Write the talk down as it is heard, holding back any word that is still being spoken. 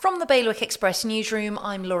From the Bailiwick Express newsroom,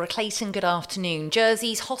 I'm Laura Clayton. Good afternoon.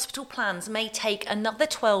 Jersey's hospital plans may take another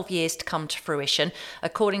 12 years to come to fruition,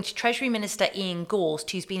 according to Treasury Minister Ian Gorst,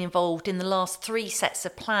 who's been involved in the last 3 sets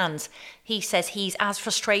of plans. He says he's as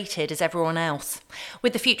frustrated as everyone else.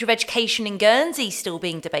 With the future of education in Guernsey still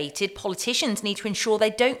being debated, politicians need to ensure they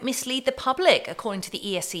don't mislead the public, according to the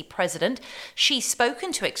ESC president. She's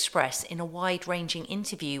spoken to Express in a wide-ranging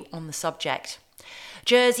interview on the subject.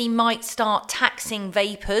 Jersey might start taxing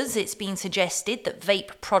vapers. It's been suggested that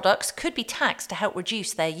vape products could be taxed to help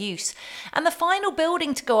reduce their use. And the final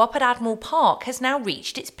building to go up at Admiral Park has now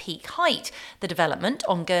reached its peak height. The development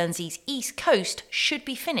on Guernsey's east coast should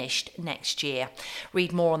be finished next year.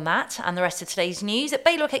 Read more on that and the rest of today's news at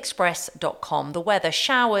bailiwickexpress.com. The weather,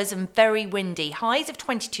 showers and very windy. Highs of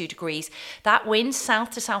 22 degrees. That wind south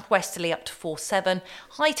to southwesterly up to 4-7.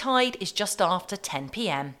 High tide is just after 10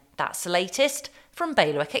 p.m. That's the latest from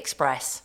Bailiwick Express.